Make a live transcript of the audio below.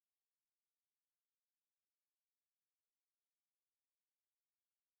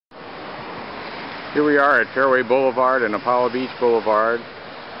Here we are at Fairway Boulevard and Apollo Beach Boulevard,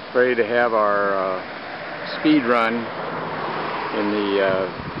 ready to have our speed run in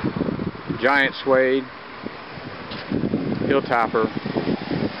the giant suede Hilltopper.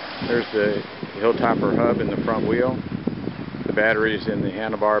 There's the Hilltopper hub in the front wheel. The battery's in the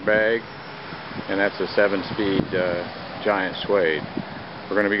handlebar bag, and that's a 7-speed giant suede.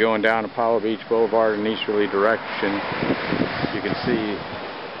 We're going to be going down Apollo Beach Boulevard in easterly direction. You can see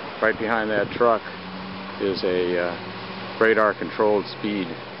right behind that truck is a radar controlled speed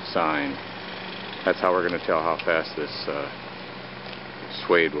sign. That's how we're going to tell how fast this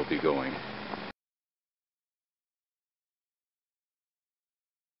suede will be going.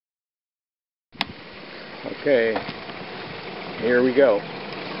 Okay, here we go.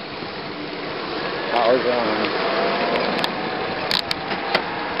 Power's on.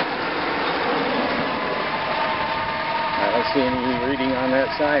 I don't see any reading on that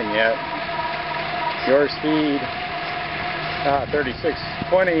sign yet. Your speed,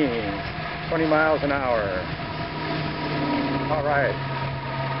 20 miles an hour. Alright,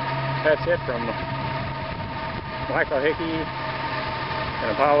 that's it from Michael Hickey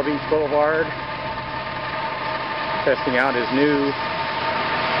and Apollo Beach Boulevard, testing out his new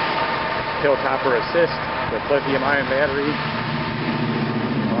Hilltopper Assist with lithium-ion battery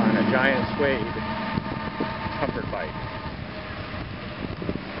on a giant suede.